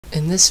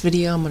In this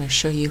video, I'm going to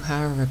show you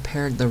how I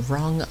repaired the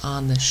rung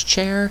on this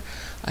chair.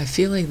 I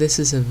feel like this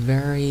is a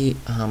very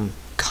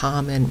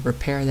common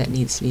repair that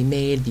needs to be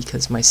made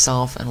because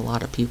myself and a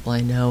lot of people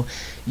I know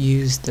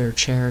use their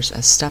chairs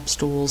as step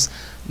stools.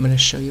 I'm going to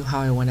show you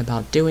how I went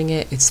about doing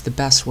it. It's the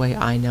best way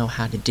I know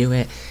how to do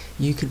it.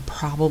 You could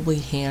probably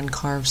hand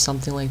carve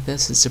something like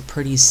this. It's a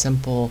pretty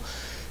simple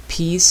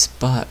piece,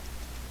 but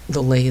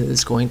the lathe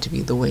is going to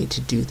be the way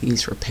to do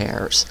these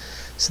repairs.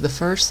 So the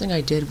first thing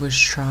I did was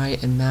try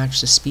and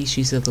match the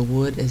species of the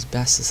wood as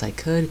best as I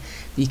could,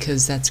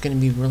 because that's going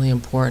to be really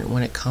important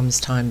when it comes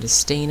time to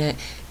stain it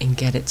and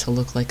get it to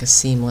look like a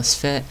seamless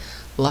fit.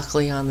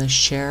 Luckily on this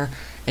chair,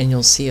 and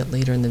you'll see it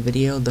later in the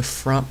video, the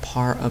front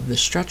part of the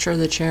stretcher of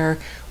the chair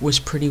was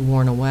pretty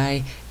worn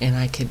away, and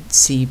I could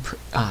see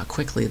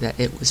quickly that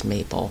it was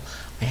maple.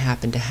 I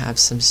happened to have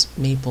some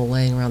maple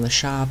laying around the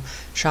shop,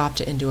 chopped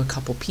it into a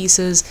couple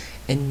pieces,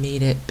 and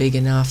made it big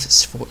enough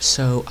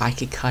so I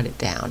could cut it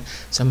down.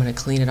 So I'm going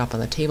to clean it up on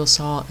the table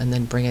saw and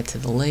then bring it to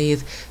the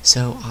lathe.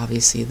 So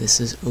obviously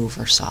this is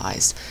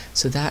oversized.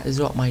 So that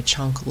is what my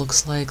chunk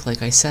looks like.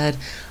 Like I said,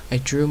 I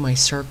drew my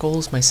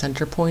circles, my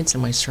center points,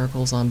 and my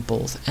circles on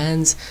both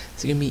ends.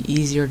 It's going to be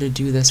easier to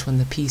do this when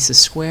the piece is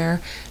square,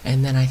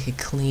 and then I could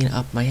clean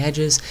up my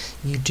edges.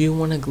 You do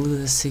want to glue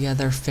this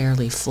together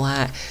fairly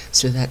flat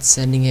so that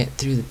sending it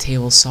through the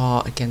table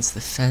saw against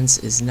the fence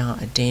is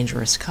not a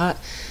dangerous cut.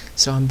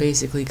 So I'm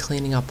basically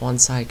cleaning up one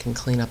side, can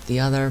clean up the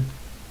other.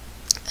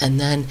 And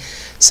then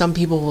some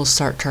people will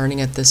start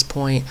turning at this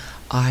point.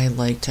 I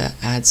like to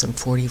add some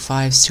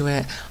 45s to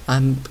it.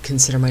 I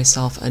consider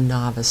myself a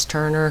novice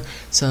turner,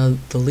 so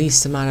the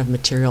least amount of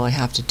material I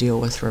have to deal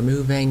with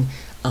removing,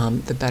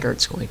 the better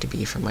it's going to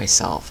be for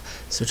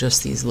myself. So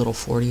just these little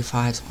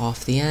 45s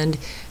off the end,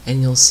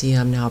 and you'll see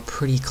I'm now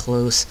pretty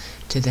close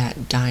to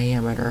that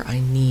diameter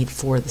I need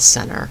for the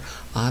center.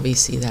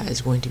 Obviously that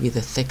is going to be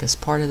the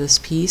thickest part of this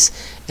piece,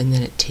 and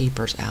then it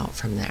tapers out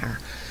from there.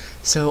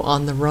 So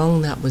on the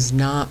rung that was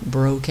not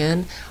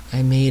broken,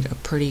 I made a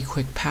pretty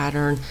quick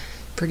pattern.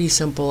 Pretty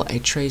simple. I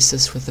traced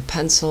this with a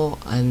pencil,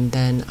 and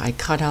then I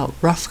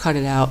rough cut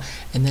it out,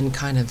 and then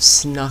kind of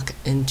snuck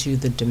into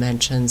the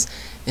dimensions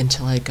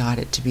until I got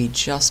it to be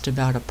just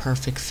about a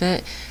perfect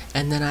fit.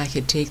 And then I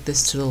could take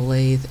this to the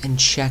lathe and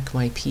check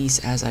my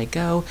piece as I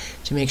go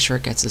to make sure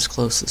it gets as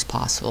close as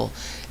possible.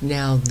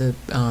 Now the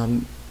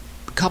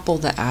couple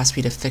that asked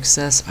me to fix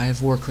this,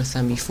 I've worked with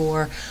them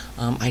before.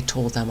 I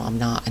told them I'm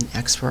not an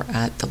expert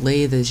at the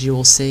lathe, as you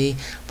will see,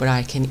 but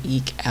I can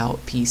eke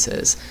out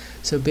pieces.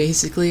 So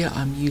basically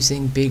I'm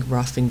using big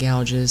roughing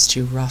gouges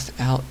to rough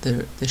out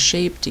the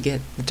shape to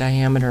get the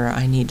diameter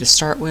I need to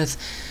start with.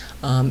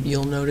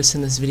 You'll notice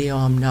in this video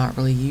I'm not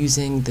really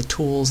using the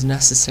tools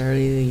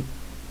necessarily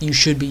you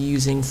should be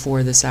using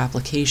for this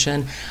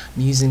application.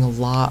 I'm using a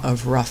lot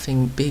of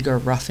bigger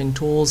roughing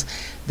tools.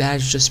 That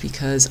is just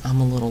because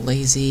I'm a little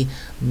lazy.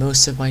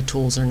 Most of my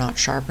tools are not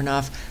sharp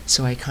enough,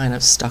 so I kind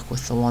of stuck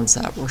with the ones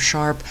that were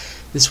sharp.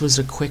 This was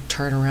a quick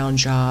turnaround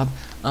job.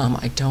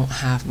 I don't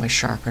have my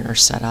sharpener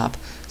set up,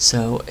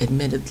 so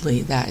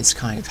admittedly that is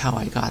kind of how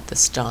I got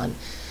this done.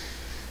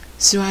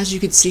 So as you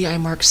can see, I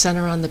marked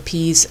center on the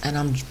piece, and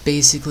I'm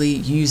basically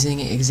using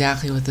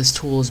exactly what this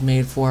tool is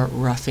made for,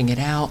 roughing it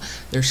out.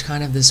 There's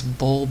kind of this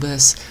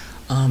bulbous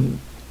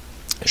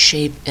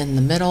shape in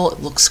the middle.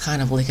 It looks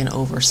kind of like an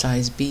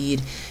oversized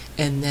bead,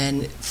 and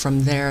then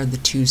from there the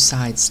two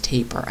sides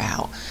taper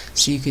out.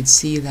 So you could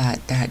see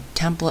that that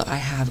template I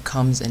have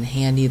comes in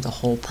handy the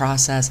whole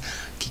process.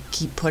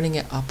 Keep putting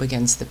it up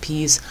against the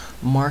piece,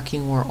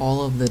 marking where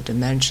all of the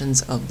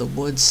dimensions of the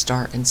wood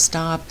start and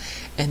stop,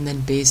 and then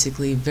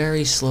basically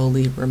very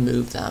slowly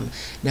remove them.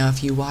 Now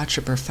if you watch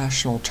a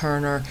professional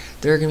turner,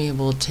 they're going to be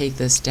able to take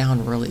this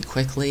down really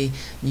quickly.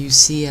 You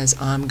see as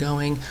I'm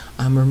going,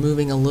 I'm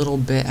removing a little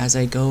bit as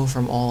I go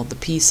from all the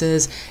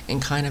pieces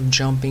and kind of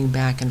jumping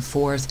back and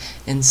forth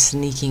and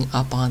sneaking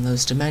up on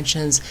those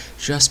dimensions,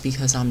 just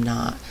because I'm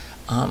not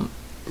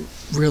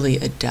really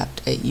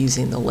adept at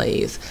using the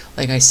lathe.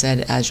 Like I said,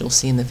 as you'll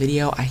see in the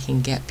video, I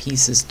can get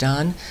pieces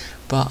done,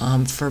 but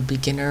for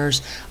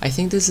beginners, I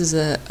think this is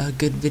a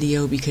good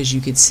video because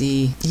you could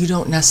see you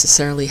don't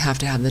necessarily have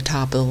to have the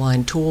top of the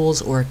line tools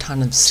or a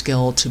ton of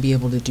skill to be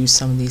able to do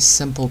some of these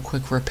simple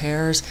quick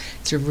repairs.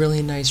 It's a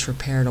really nice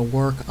repair to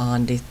work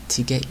on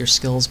to get your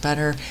skills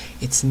better.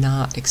 It's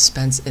not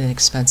an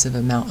expensive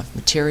amount of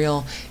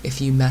material. If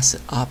you mess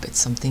it up, it's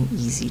something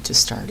easy to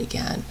start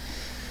again.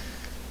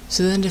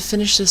 So then to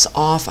finish this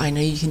off, I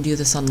know you can do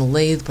this on the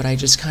lathe, but I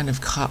just kind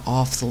of cut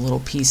off the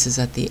little pieces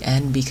at the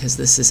end because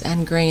this is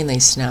end grain, they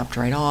snapped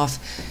right off.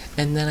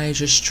 And then I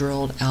just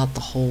drilled out the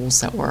holes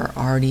that were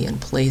already in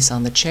place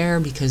on the chair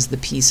because the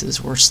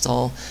pieces were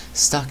still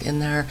stuck in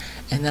there.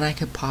 And then I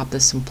could pop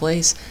this in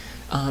place,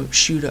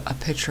 shoot a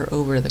picture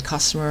over to the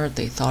customer.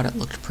 They thought it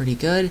looked pretty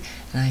good,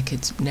 and I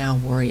could now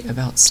worry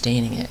about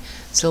staining it.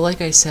 So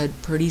like I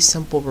said, pretty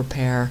simple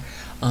repair.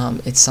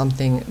 It's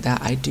something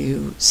that I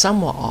do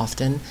somewhat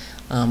often.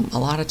 A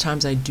lot of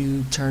times I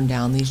do turn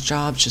down these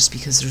jobs just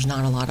because there's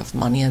not a lot of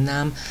money in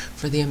them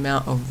for the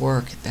amount of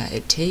work that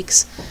it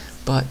takes.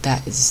 but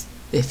that is,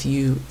 if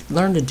you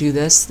learn to do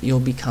this, you'll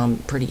become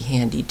pretty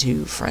handy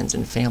to friends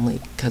and family,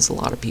 because a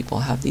lot of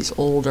people have these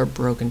old or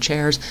broken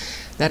chairs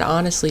that,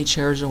 honestly,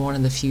 chairs are one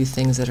of the few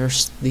things that are,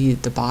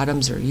 the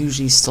bottoms are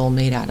usually still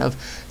made out of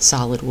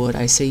solid wood.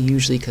 I say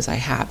usually because I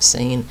have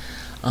seen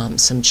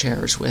some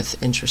chairs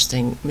with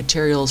interesting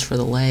materials for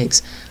the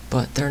legs,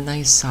 but they're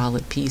nice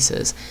solid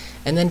pieces.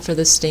 And then for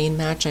the stain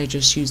match, I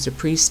just used a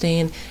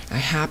pre-stain. I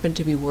happened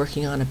to be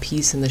working on a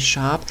piece in the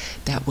shop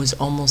that was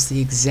almost the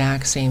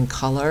exact same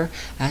color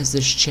as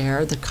this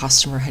chair. The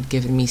customer had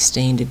given me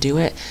stain to do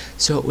it,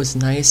 so it was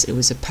nice. It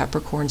was a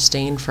peppercorn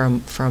stain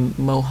from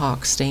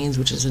Mohawk Stains,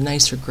 which is a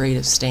nicer grade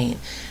of stain,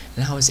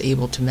 and I was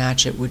able to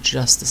match it with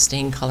just the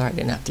stain color. I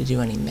didn't have to do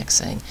any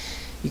mixing.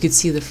 You could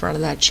see the front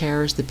of that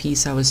chair is the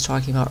piece I was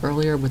talking about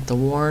earlier with the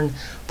worn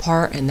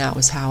part, and that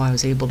was how I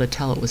was able to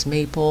tell it was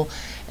maple.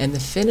 And the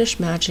finish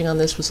matching on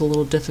this was a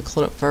little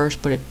difficult at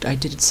first, but I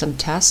did some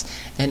tests,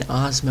 and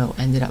Osmo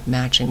ended up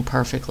matching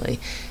perfectly.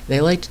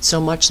 They liked it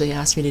so much they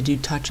asked me to do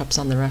touch-ups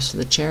on the rest of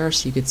the chair,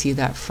 so you could see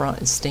that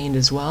front is stained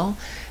as well,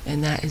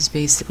 and that is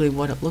basically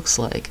what it looks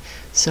like.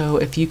 So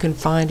if you can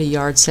find a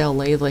yard sale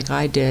lathe like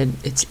I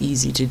did, it's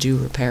easy to do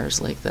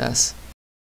repairs like this.